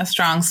building a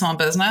strong small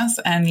business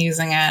and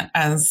using it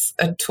as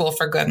a tool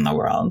for good in the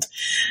world.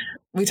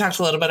 We talked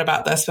a little bit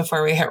about this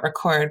before we hit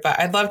record, but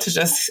I'd love to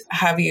just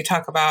have you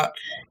talk about,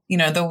 you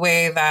know, the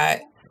way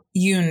that,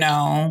 you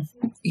know,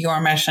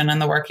 your mission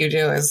and the work you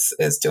do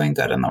is doing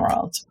good in the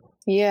world.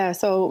 Yeah.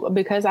 So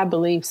because I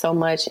believe so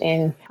much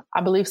in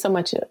I believe so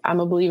much. I'm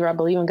a believer. I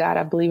believe in God.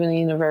 I believe in the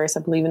universe.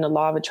 I believe in the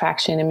law of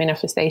attraction and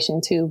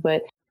manifestation too.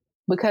 But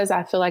because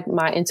I feel like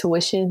my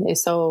intuition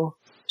is so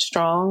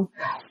strong,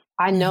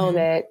 I know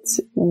that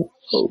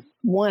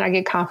one, I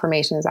get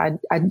confirmations. I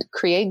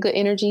create good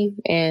energy,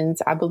 and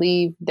I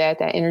believe that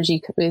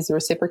energy is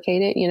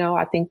reciprocated. You know,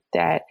 I think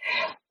that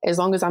as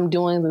long as I'm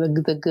doing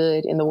the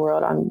good in the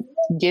world, I'm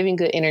giving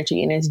good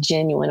energy and it's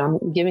genuine.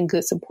 I'm giving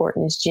good support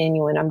and it's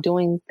genuine. I'm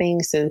doing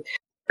things to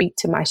speak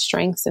to my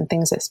strengths and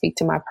things that speak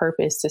to my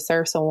purpose to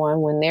serve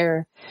someone when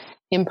they're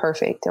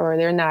imperfect or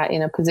they're not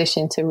in a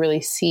position to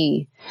really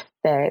see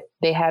that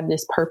they have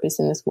this purpose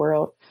in this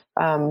world.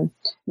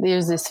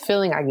 There's this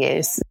feeling I get.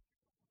 It's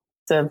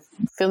a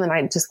feeling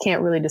I just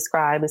can't really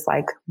describe. It's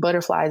like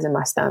butterflies in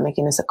my stomach,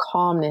 and it's a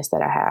calmness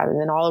that I have. And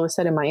then all of a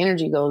sudden my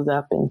energy goes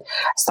up and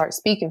I start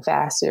speaking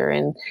faster.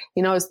 And,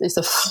 you know, it's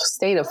a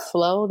state of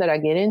flow that I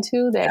get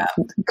into that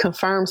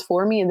confirms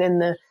for me. And then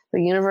the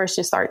universe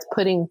just starts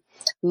putting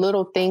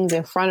little things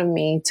in front of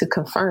me to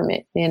confirm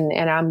it. And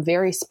I'm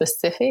very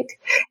specific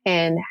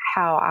in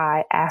how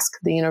I ask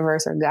the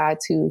universe or God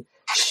to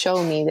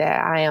show me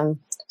that I am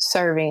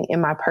serving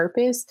in my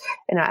purpose.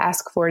 And I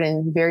ask for it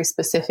in very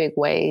specific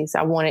ways.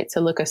 I want it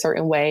to look a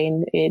certain way,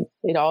 and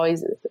it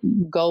always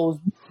goes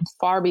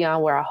far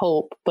beyond where I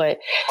hope, but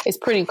it's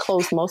pretty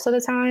close most of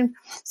the time.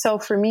 So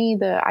for me,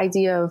 the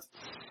idea of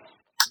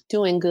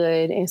doing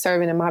good and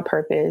serving in my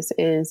purpose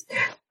is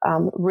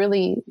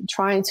really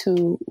trying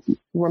to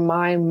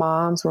remind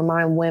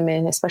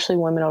women, especially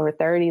women over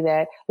 30,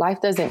 that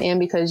life doesn't end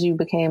because you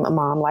became a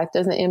mom. Life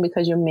doesn't end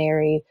because you're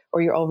married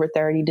or you're over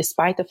 30,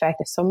 despite the fact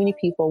that so many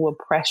people will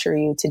pressure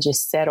you to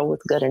just settle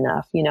with good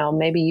enough. You know,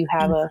 maybe you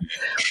have a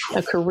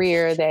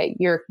career that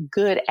you're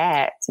good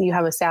at. You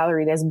have a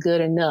salary that's good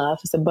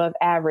enough. It's above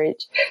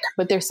average,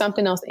 but there's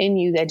something else in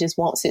you that just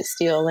won't sit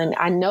still. And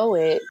I know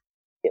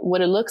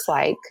what it looks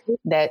like,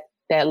 that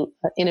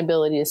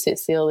inability to sit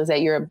still, is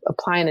that you're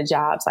applying to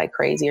jobs like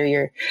crazy,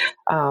 or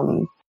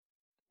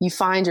you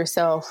find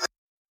yourself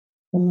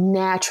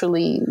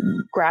naturally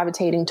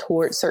gravitating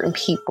towards certain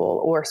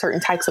people or certain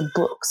types of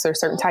books or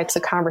certain types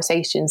of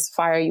conversations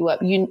fire you up.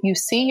 You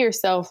see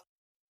yourself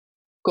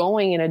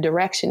going in a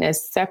direction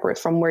that's separate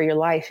from where your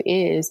life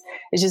is.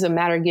 It's just a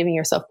matter of giving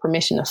yourself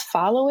permission to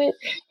follow it.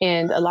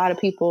 And a lot of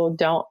people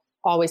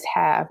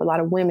a lot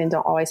of women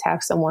don't always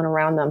have someone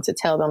around them to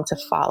tell them to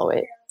follow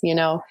it. You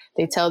know,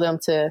 they tell them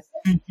to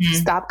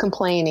stop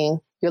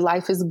complaining. Your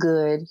life is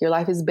good. Your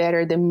life is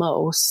better than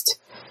most.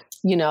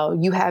 You know,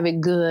 you have it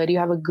good.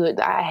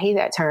 I hate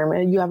that term.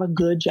 You have a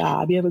good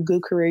job. You have a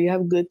good career. You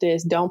have good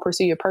this. Don't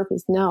pursue your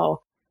purpose.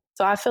 No.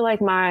 So I feel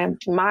like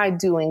my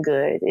doing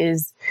good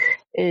is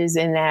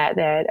in that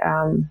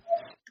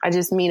I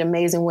just meet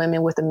amazing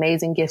women with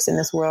amazing gifts in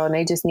this world, and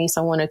they just need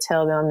someone to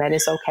tell them that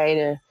it's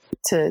okay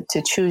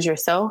to choose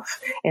yourself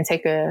and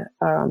take a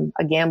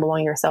gamble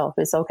on yourself.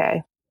 It's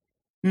okay.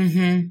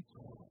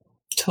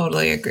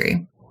 Totally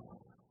agree.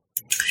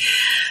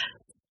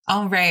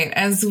 All right.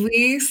 As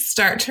we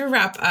start to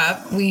wrap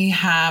up, we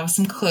have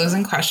some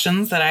closing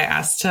questions that I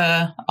asked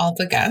to all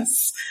the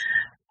guests.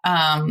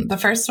 The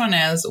first one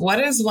is, what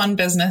is one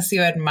business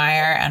you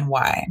admire and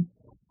why?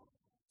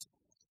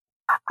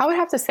 I would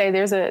have to say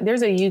there's a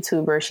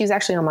YouTuber. She's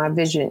actually on my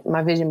vision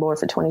board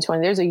for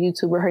 2020. There's a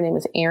YouTuber. Her name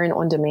is Erin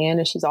On Demand,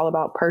 and she's all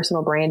about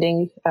personal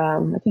branding. I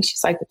think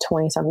she's like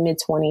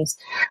mid-20s,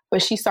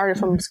 but she started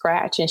from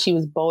scratch, and she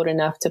was bold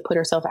enough to put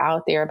herself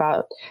out there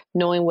about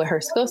knowing what her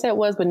skill set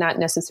was, but not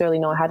necessarily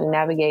knowing how to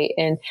navigate.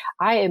 And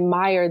I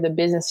admire the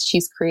business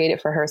she's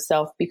created for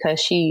herself because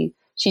she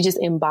just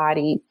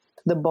embodied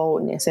the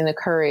boldness and the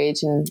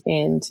courage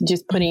and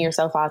just putting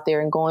yourself out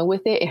there and going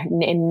with it.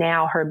 And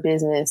now her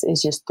business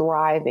is just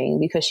thriving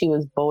because she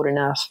was bold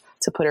enough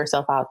to put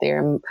herself out there.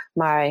 And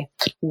my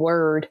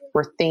word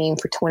or theme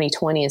for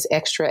 2020 is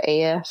extra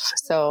AF.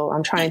 So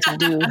I'm trying to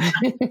do,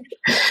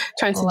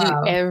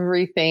 do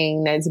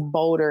everything that's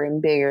bolder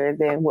and bigger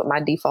than what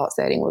my default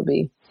setting would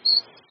be.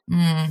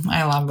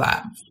 I love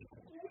that.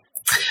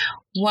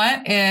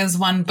 What is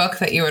one book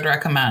that you would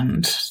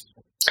recommend?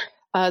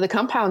 The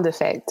Compound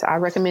Effect. I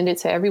recommend it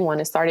to everyone.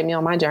 It started me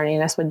on my journey,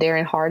 and that's with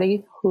Darren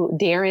Hardy,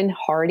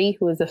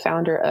 who is the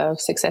founder of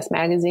Success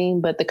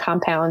Magazine. But the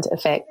Compound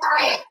Effect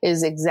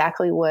is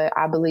exactly what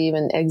I believe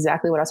and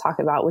exactly what I talk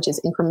about, which is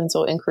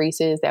incremental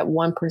increases, that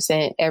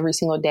 1% every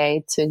single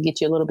day to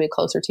get you a little bit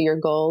closer to your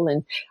goal.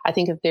 And I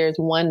think if there's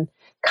one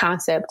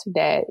concept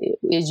that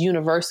is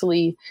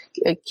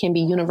can be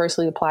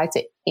universally applied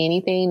to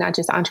anything, not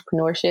just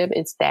entrepreneurship,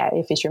 it's that.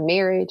 If it's your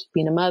marriage,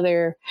 being a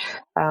mother,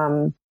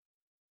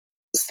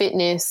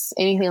 fitness,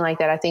 anything like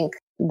that, I think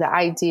the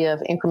idea of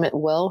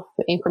incremental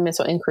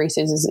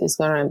increases is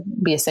going to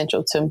be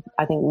essential to,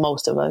 I think,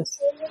 most of us.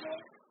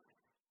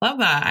 Love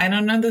that. I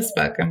don't know this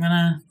book. I'm going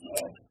to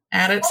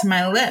add it to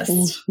my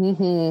list.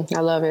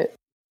 I love it.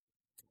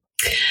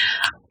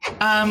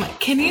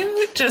 Can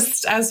you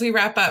just, as we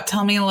wrap up,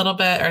 tell me a little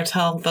bit, or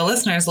tell the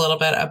listeners a little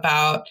bit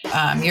about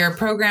your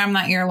program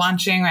that you're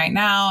launching right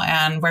now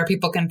and where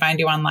people can find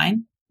you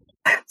online?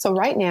 So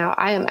right now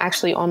I am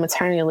actually on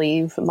maternity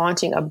leave,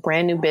 launching a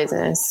brand new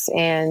business.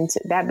 And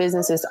that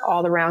business is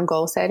all around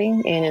goal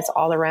setting and it's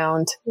all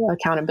around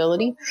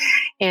accountability.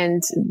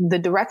 And the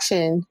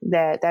direction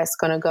that that's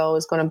going to go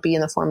is going to be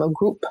in the form of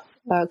group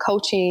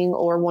coaching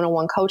or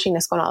one-on-one coaching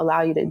that's going to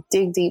allow you to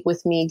dig deep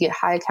with me, get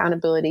high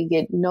accountability,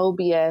 get no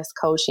BS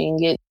coaching,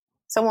 get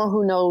someone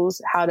who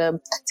knows how to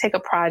take a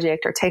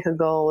project or take a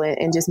goal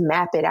and just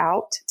map it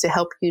out to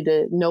help you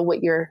to know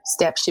what your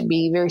steps should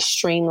be, very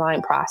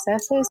streamlined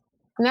processes.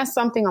 And that's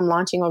something I'm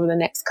launching over the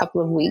next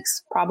couple of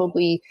weeks,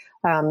 probably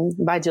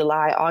by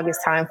July,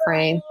 August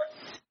timeframe.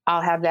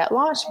 I'll have that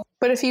launched.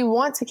 But if you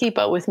want to keep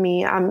up with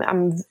me,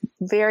 I'm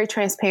very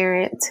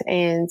transparent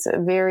and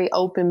a very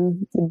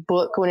open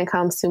book when it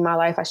comes to my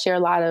life. I share a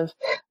lot of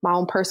my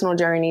own personal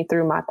journey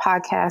through my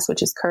podcast,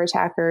 which is Courage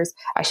Hackers.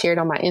 I share it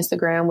on my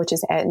Instagram, which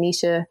is at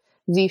Nisha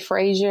V.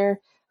 Frazier.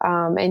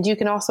 And you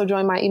can also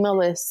join my email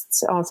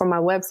list from my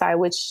website,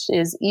 which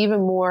is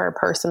even more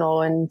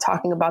personal and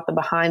talking about the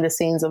behind the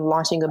scenes of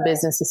launching a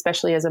business,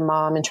 especially as a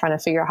mom and trying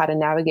to figure out how to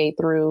navigate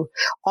through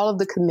all of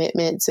the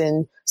commitments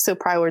and still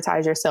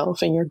prioritize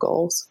yourself and your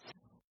goals.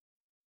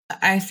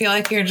 I feel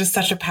like you're just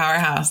such a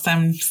powerhouse.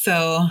 I'm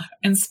so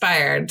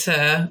inspired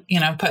to,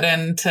 put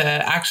into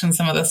action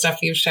some of the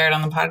stuff you've shared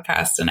on the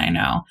podcast. And I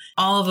know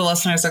all of the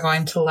listeners are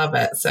going to love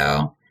it.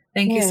 So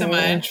thank you so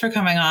much for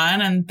coming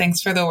on. And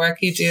thanks for the work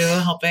you do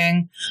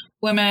helping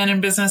women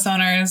and business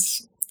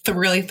owners to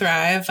really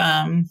thrive.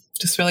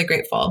 Just really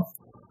grateful.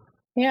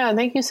 Yeah.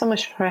 Thank you so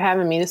much for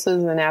having me. This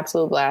was an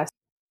absolute blast.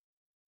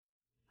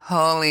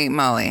 Holy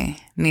moly.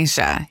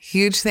 Nisha,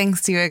 huge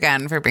thanks to you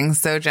again for being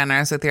so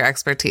generous with your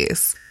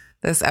expertise.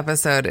 This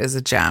episode is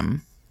a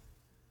gem.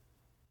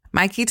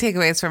 My key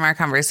takeaways from our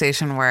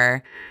conversation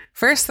were,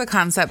 first, the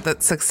concept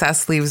that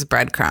success leaves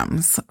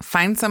breadcrumbs.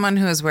 Find someone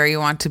who is where you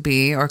want to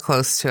be or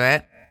close to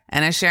it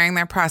and is sharing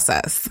their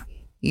process.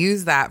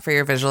 Use that for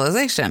your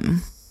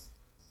visualization.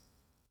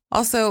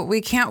 Also, we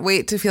can't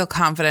wait to feel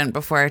confident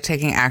before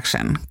taking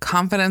action.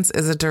 Confidence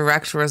is a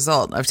direct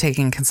result of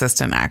taking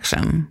consistent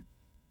action.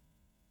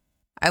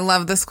 I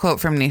love this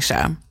quote from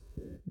Nisha.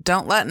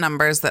 Don't let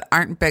numbers that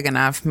aren't big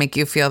enough make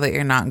you feel that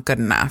you're not good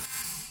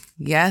enough.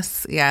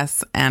 Yes,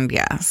 yes, and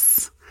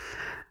yes.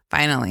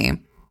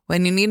 Finally,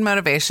 when you need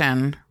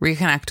motivation,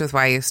 reconnect with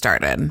why you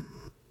started.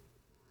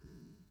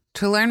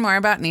 To learn more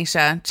about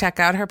Nisha, check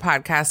out her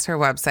podcast, her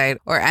website,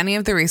 or any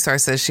of the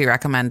resources she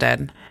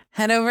recommended.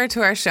 Head over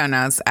to our show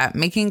notes at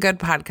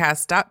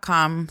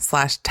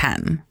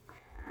makinggoodpodcast.com/10.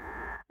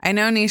 I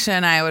know Nisha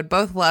and I would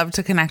both love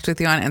to connect with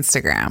you on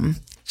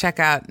Instagram. Check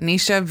out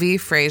Nisha V.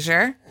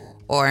 Frazier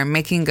or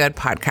Making Good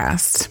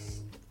Podcast.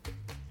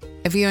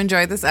 If you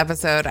enjoyed this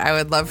episode, I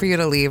would love for you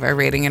to leave a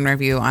rating and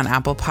review on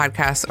Apple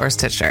Podcasts or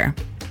Stitcher.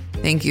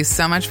 Thank you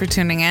so much for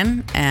tuning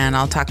in, and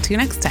I'll talk to you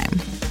next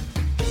time.